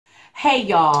Hey,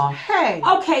 y'all. Hey.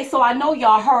 Okay, so I know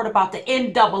y'all heard about the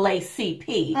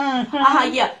NAACP.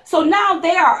 Mm-hmm. Yeah. So now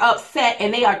they are upset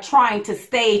and they are trying to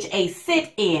stage a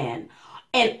sit-in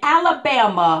in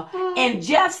Alabama in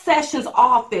Jeff Sessions'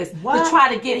 office to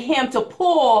try to get him to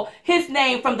pull his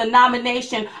name from the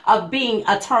nomination of being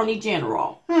Attorney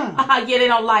General. Yeah, they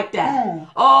don't like that.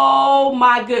 Oh,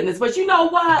 my goodness. But you know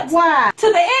what? Why?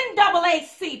 To the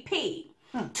NAACP,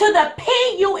 to the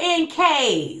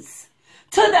PUNKs,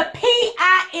 to the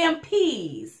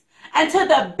PIMPs, and to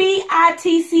the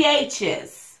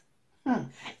BITCHs.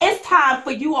 It's time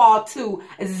for you all to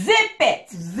zip it.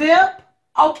 Zip.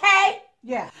 Okay?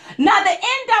 Yeah. Now, the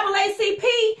NAACP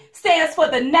stands for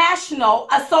the National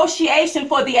Association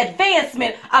for the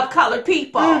Advancement of Colored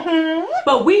People.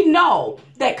 But we know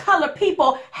that colored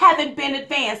people haven't been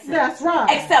advancing. That's right.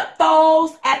 Except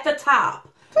those at the top.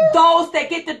 Those that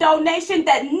get the donation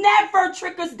that never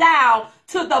trickles down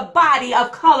to the body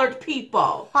of colored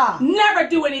people. Never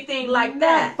do anything like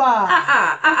that.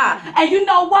 And you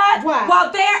know what?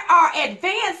 While they are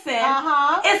advancing,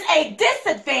 it's a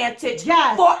disadvantage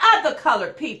for other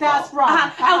colored people. That's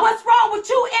right. And what's wrong with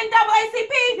you,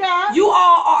 NAACP? You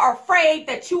all are afraid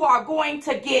that you are going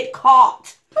to get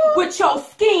caught with your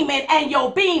scheming and your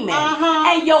beaming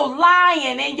and your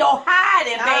lying and your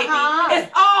hiding, baby. It's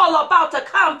all about to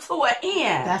come to an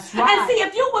end. That's right. And see,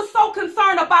 if you were so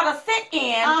concerned about a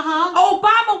sit-in,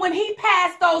 Obama, when he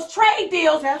passed those trade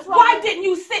deals, why didn't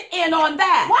you sit in on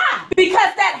that? Why?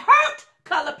 Because that hurt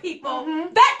colored people.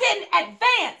 That didn't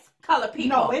advance colored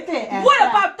people. No, it didn't. What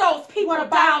about those people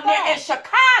down there in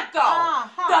Chicago?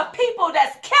 The people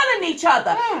that's killing each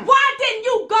other. Why didn't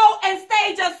you go and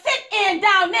stage a sit-in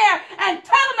down there and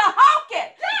tell them to hawk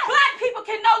it? Black people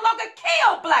can no longer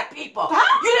kill black people.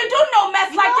 You didn't do no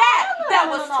mess like that. That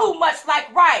was too much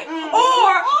like right.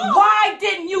 Or why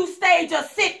didn't you stage a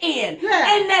sit-in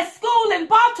in that school in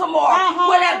Baltimore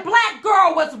where that black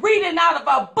girl was reading out of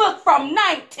a book from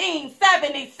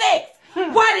 1976?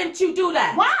 Why didn't you do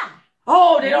that? Why?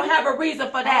 Oh, they don't have a reason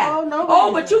for that. Oh,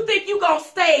 no but you think you gonna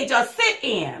stage a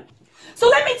sit-in. So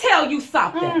let me tell you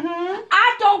something.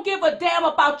 I don't give a damn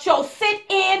about your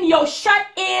sit-in, your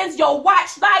shut-ins, your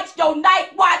watch nights, your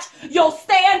night watch, your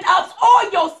stand-ups,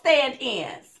 or your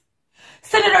stand-ins.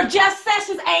 Senator Jeff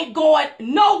Sessions ain't going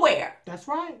nowhere. That's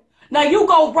right. Now you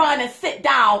go run and sit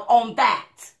down on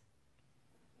that.